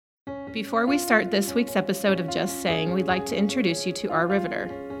Before we start this week's episode of Just Saying, we'd like to introduce you to Our Riveter.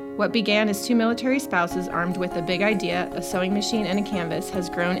 What began as two military spouses armed with a big idea, a sewing machine, and a canvas has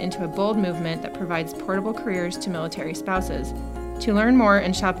grown into a bold movement that provides portable careers to military spouses. To learn more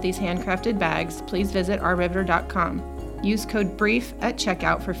and shop these handcrafted bags, please visit ourriveter.com. Use code BRIEF at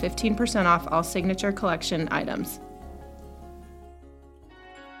checkout for 15% off all signature collection items.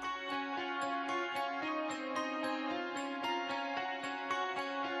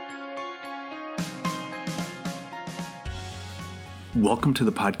 Welcome to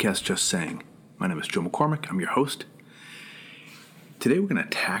the podcast Just Saying. My name is Joe McCormick. I'm your host. Today we're going to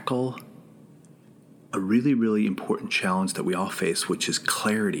tackle a really, really important challenge that we all face, which is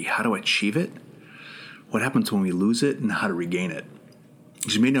clarity. How to achieve it, what happens when we lose it, and how to regain it.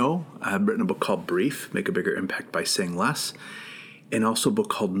 As you may know, I've written a book called Brief, Make a Bigger Impact by Saying Less, and also a book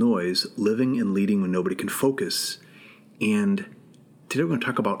called Noise, Living and Leading When Nobody Can Focus. And today we're going to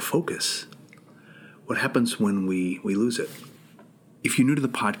talk about focus. What happens when we lose it? If you're new to the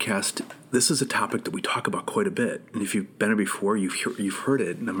podcast, this is a topic that we talk about quite a bit. And if you've been here before, you've heard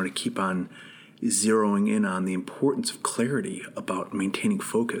it. And I'm going to keep on zeroing in on the importance of clarity about maintaining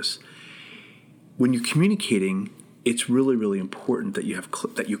focus. When you're communicating, it's really, really important that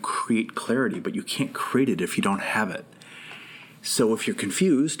you create clarity, but you can't create it if you don't have it. So if you're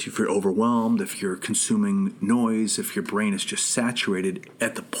confused, if you're overwhelmed, if you're consuming noise, if your brain is just saturated,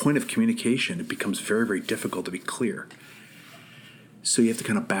 at the point of communication, it becomes very, very difficult to be clear. So you have to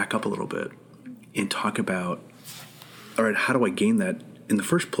kind of back up a little bit and talk about, all right, how do I gain that in the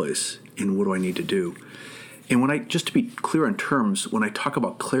first place, and what do I need to do? And just to be clear on terms, when I talk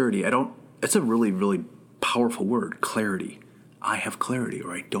about clarity, it's a really, really powerful word, clarity. I have clarity,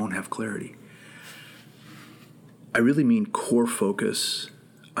 or I don't have clarity. I really mean core focus.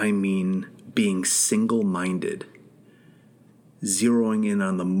 I mean being single-minded, zeroing in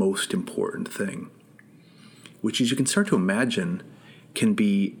on the most important thing, which, as you can start to imagine, can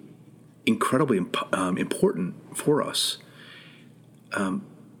be incredibly important for us.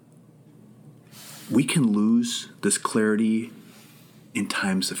 We can lose this clarity in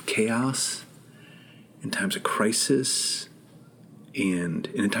times of chaos, in times of crisis, and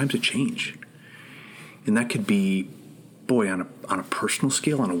in times of change. And that could be, on a personal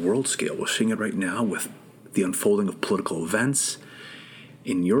scale, on a world scale. We're seeing it right now with the unfolding of political events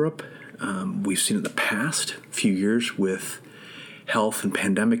in Europe. We've seen it in the past few years with health and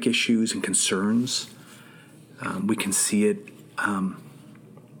pandemic issues and concerns. We can see it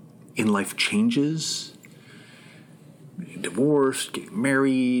in life changes, divorce, getting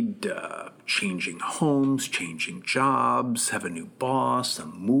married, changing homes, changing jobs, have a new boss,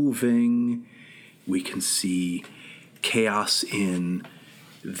 I'm moving. We can see chaos in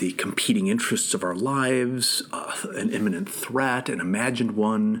the competing interests of our lives, an imminent threat, an imagined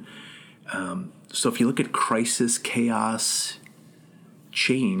one. So if you look at crisis, chaos,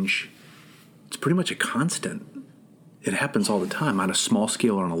 change, it's pretty much a constant. It happens all the time on a small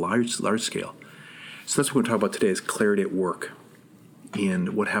scale or on a large scale. So that's what we're going to talk about today, is clarity at work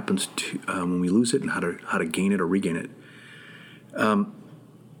and what happens to when we lose it and how to gain it or regain it.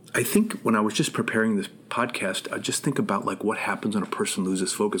 I think when I was just preparing this podcast, I just think about what happens when a person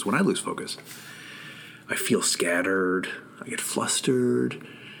loses focus. When I lose focus, I feel scattered. I get flustered.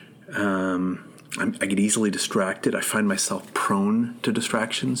 I get easily distracted. I find myself prone to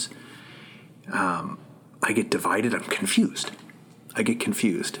distractions. I get divided. I'm confused. I get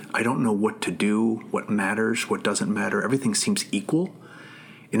confused. I don't know what to do, what matters, what doesn't matter. Everything seems equal,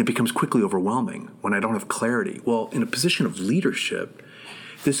 and it becomes quickly overwhelming when I don't have clarity. Well, in a position of leadership,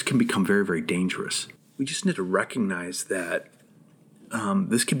 this can become very, very dangerous. We just need to recognize that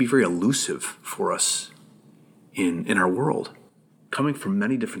this can be very elusive for us in our world. Coming from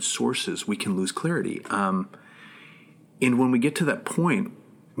many different sources, we can lose clarity. And when we get to that point,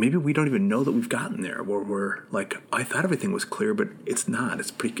 maybe we don't even know that we've gotten there, where we're like, I thought everything was clear, but it's not.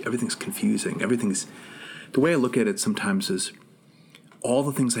 Everything's confusing. The way I look at it sometimes is all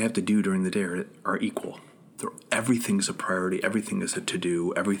the things I have to do during the day are equal. Everything's a priority. Everything is a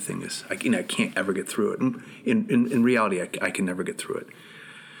to-do. Everything is, I can't ever get through it. And in reality, I can never get through it.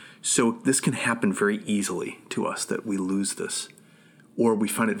 So this can happen very easily to us, that we lose this, or we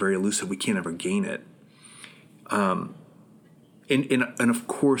find it very elusive. We can't ever gain it. And of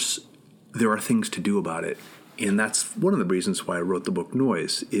course, there are things to do about it. And that's one of the reasons why I wrote the book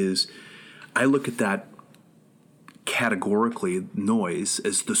Noise, is I look at that categorically, noise,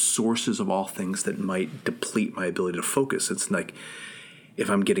 as the sources of all things that might deplete my ability to focus. It's like, if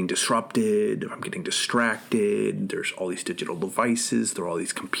I'm getting disrupted, if I'm getting distracted, there's all these digital devices, there are all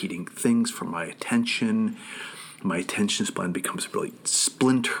these competing things for my attention. My attention span becomes really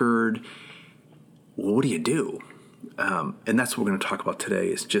splintered. Well, what do you do? And that's what we're going to talk about today.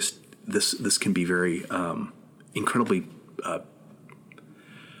 Is just this can be very incredibly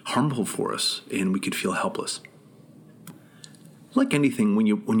harmful for us, and we could feel helpless. Like anything, when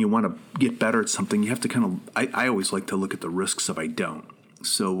you want to get better at something, you have to kind of. I always like to look at the risks if I don't.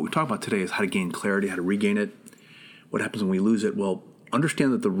 So what we talk about today is how to gain clarity, how to regain it. What happens when we lose it? Well,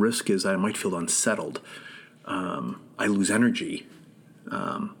 understand that the risk is I might feel unsettled. I lose energy.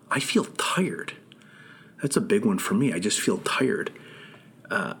 I feel tired. That's a big one for me. I just feel tired.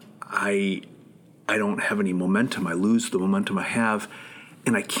 I don't have any momentum. I lose the momentum I have,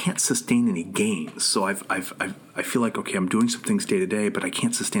 and I can't sustain any gains. So I feel like, okay, I'm doing some things day to day, but I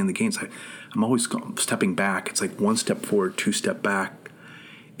can't sustain the gains. I'm always stepping back. It's like one step forward, two step back.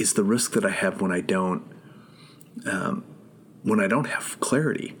 Is the risk that I have when I don't have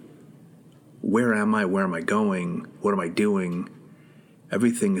clarity. Where am I? Where am I going? What am I doing?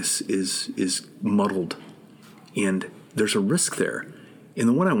 Everything is muddled, and there's a risk there. And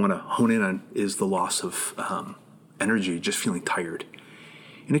the one I want to hone in on is the loss of energy, just feeling tired.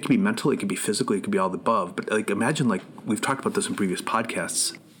 And it can be mental, it could be physically, it could be all the above. But like, imagine, like we've talked about this in previous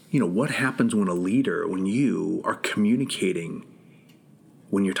podcasts. What happens when when you are communicating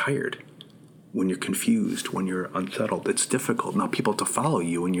when you're tired, when you're confused, when you're unsettled? It's difficult. Now people have to follow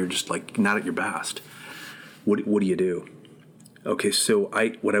you and you're just like not at your best. What do you do? Okay, so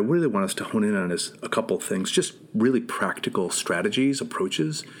what I really want us to hone in on is a couple of things, just really practical strategies,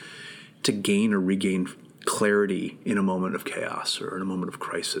 approaches to gain or regain clarity in a moment of chaos or in a moment of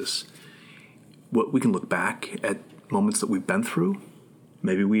crisis. What we can look back at moments that we've been through.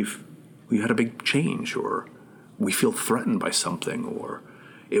 Maybe we had a big change, or we feel threatened by something, or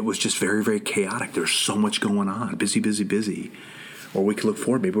it was just very, very chaotic. There's so much going on, busy, busy, busy. Or we could look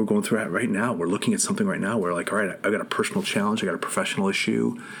forward. Maybe we're going through that right now. We're looking at something right now. We're like, all right, I got a personal challenge. I got a professional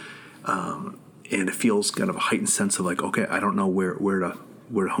issue. And it feels kind of a heightened sense of like, okay, I don't know where to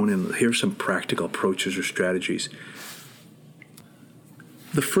hone in. Here's some practical approaches or strategies.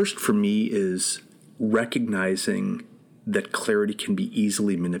 The first for me is recognizing that clarity can be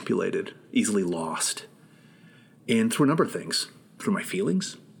easily manipulated, easily lost. And through a number of things. Through my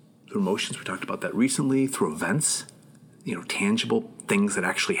feelings, through emotions. We talked about that recently. Through events. Tangible things that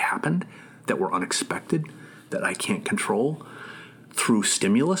actually happened that were unexpected, that I can't control, through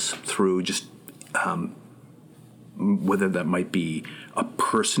stimulus, through just whether that might be a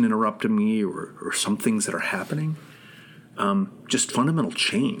person interrupting me or some things that are happening, just fundamental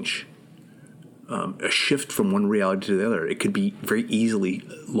change, a shift from one reality to the other. It could be very easily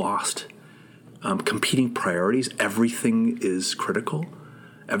lost. Competing priorities, everything is critical.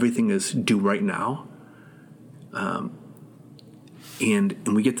 Everything is due right now. And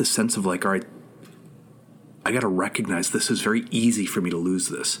we get the sense of like, all right, I got to recognize this is very easy for me to lose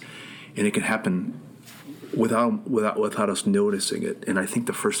this. And it can happen without us noticing it. And I think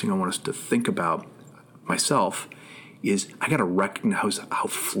the first thing I want us to think about myself is I got to recognize how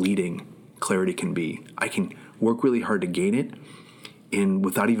fleeting clarity can be. I can work really hard to gain it, and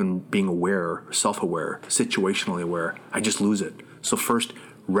without even being aware, self-aware, situationally aware, I just lose it. So first,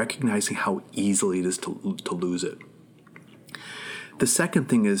 recognizing how easily it is to lose it. The second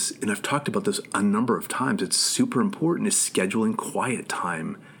thing is, and I've talked about this a number of times, it's super important, is scheduling quiet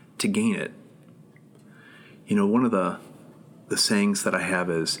time to gain it. One of the sayings that I have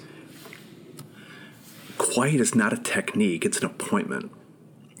is, quiet is not a technique, it's an appointment.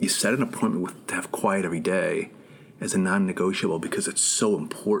 You set an appointment to have quiet every day as a non-negotiable because it's so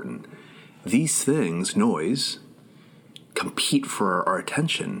important. These things, noise, compete for our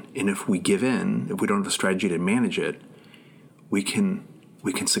attention, and if we give in, if we don't have a strategy to manage it, we can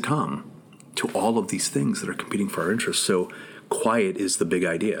succumb to all of these things that are competing for our interests. So quiet is the big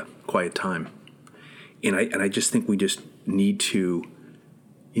idea, quiet time. And I just think we just need to,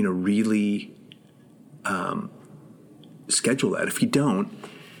 really schedule that. If you don't,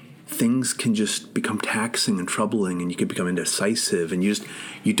 things can just become taxing and troubling, and you can become indecisive, and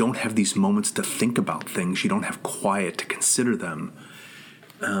you don't have these moments to think about things. You don't have quiet to consider them.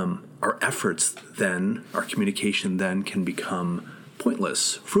 Our efforts then, our communication then can become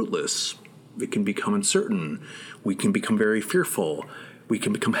pointless, fruitless. It can become uncertain. We can become very fearful. We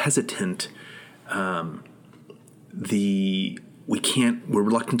can become hesitant. We're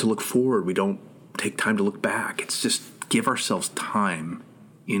reluctant to look forward. We don't take time to look back. It's just give ourselves time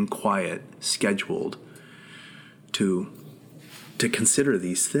in quiet, scheduled, to consider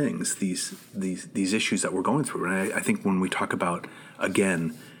these things, these issues that we're going through. And I think when we talk about,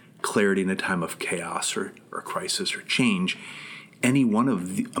 again, clarity in a time of chaos or crisis or change, any one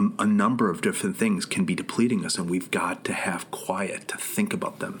of a number of different things can be depleting us, and we've got to have quiet to think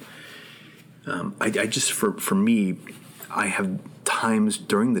about them. I just, for me, I have times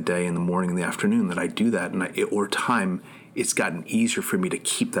during the day, in the morning, in the afternoon, that I do that, and over time, it's gotten easier for me to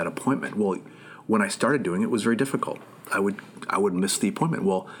keep that appointment. Well, when I started doing it, it was very difficult. I would miss the appointment.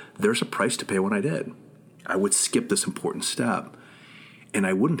 Well, there's a price to pay when I did. I would skip this important step, and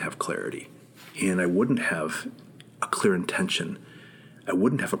I wouldn't have clarity, and I wouldn't have a clear intention. I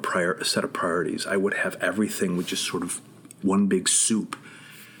wouldn't have a set of priorities. I would have everything with just sort of one big soup.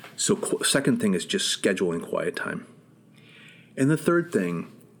 So second thing is just scheduling quiet time. And the third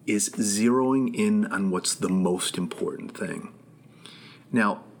thing is zeroing in on what's the most important thing.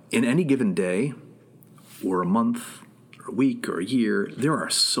 Now, in any given day, or a month, or a week, or a year, there are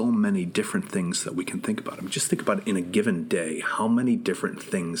so many different things that we can think about. I mean, just think about in a given day, how many different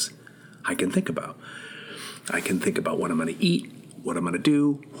things I can think about. I can think about what I'm going to eat, what I'm going to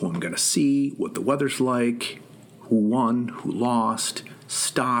do, who I'm going to see, what the weather's like, who won, who lost,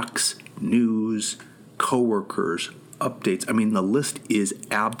 stocks, news, coworkers, updates. I mean, the list is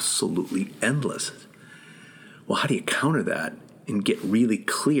absolutely endless. Well, how do you counter that and get really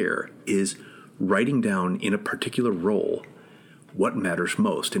clear is writing down in a particular role what matters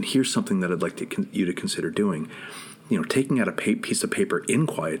most. And here's something that I'd like you to consider doing. Taking out a piece of paper in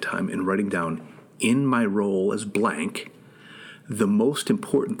quiet time and writing down, in my role as blank, the most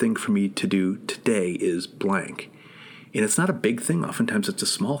important thing for me to do today is blank. And it's not a big thing. Oftentimes it's a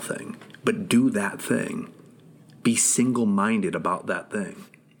small thing. But do that thing. Be single-minded about that thing.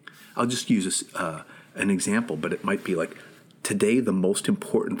 I'll just use an example, but it might be like, today the most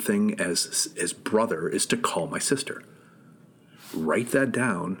important thing as brother is to call my sister. Write that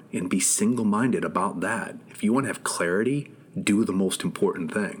down and be single-minded about that. If you want to have clarity, do the most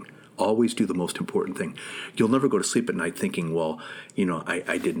important thing. Always do the most important thing. You'll never go to sleep at night thinking, well,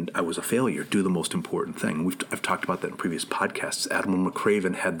 I was a failure. Do the most important thing. I've talked about that in previous podcasts. Admiral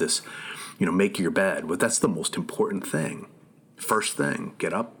McCraven had this, make your bed. Well, that's the most important thing. First thing,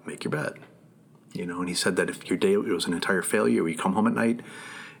 get up, make your bed. And he said that if your day was an entire failure, you come home at night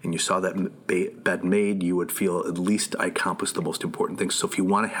and you saw that bed made, you would feel at least I accomplished the most important thing. So if you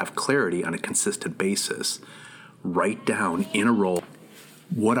want to have clarity on a consistent basis, write down in a role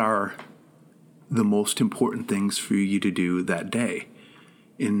what are the most important things for you to do that day,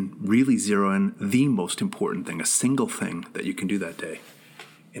 and really zero in the most important thing, a single thing that you can do that day.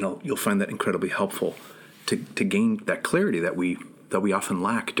 You'll find that incredibly helpful to gain that clarity that we often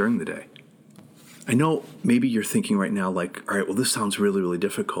lack during the day. I know maybe you're thinking right now, like, all right, well, this sounds really, really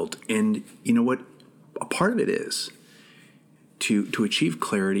difficult. And you know what? A part of it is to achieve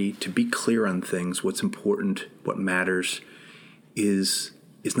clarity, to be clear on things, what's important, what matters is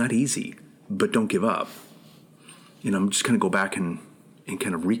not easy, but don't give up. I'm just going to go back and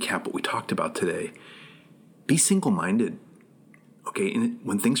kind of recap what we talked about today. Be single-minded. Okay, and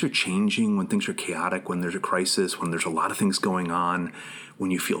when things are changing, when things are chaotic, when there's a crisis, when there's a lot of things going on, when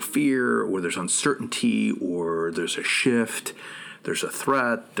you feel fear or there's uncertainty or there's a shift, there's a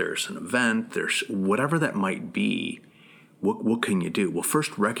threat, there's an event, there's whatever that might be, what can you do? Well,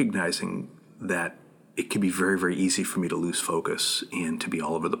 first, recognizing that it can be very, very easy for me to lose focus and to be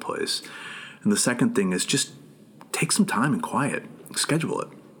all over the place. And the second thing is just take some time and quiet, schedule it.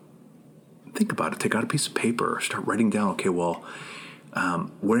 Think about it. Take out a piece of paper. Start writing down. Okay, well,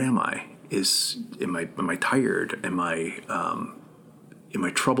 where am I? Am I tired? Am I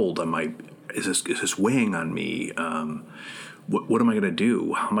troubled? Is this weighing on me? What am I going to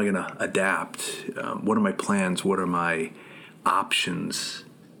do? How am I going to adapt? What are my plans? What are my options?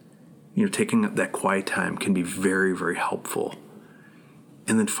 Taking that quiet time can be very, very helpful.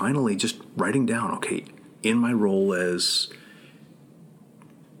 And then finally, just writing down. Okay, in my role as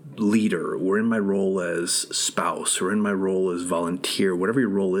leader, or in my role as spouse, or in my role as volunteer, whatever your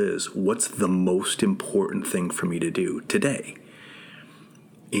role is, what's the most important thing for me to do today?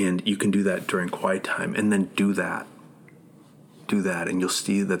 And you can do that during quiet time, and then do that, and you'll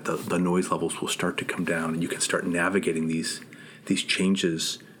see that the noise levels will start to come down, and you can start navigating these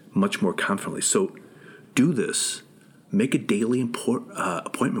changes much more confidently. So do this. Make a daily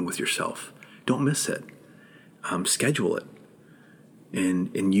appointment with yourself. Don't miss it. Schedule it.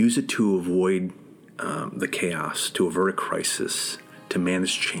 And use it to avoid the chaos, to avert a crisis, to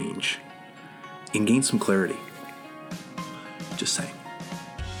manage change, and gain some clarity. Just saying.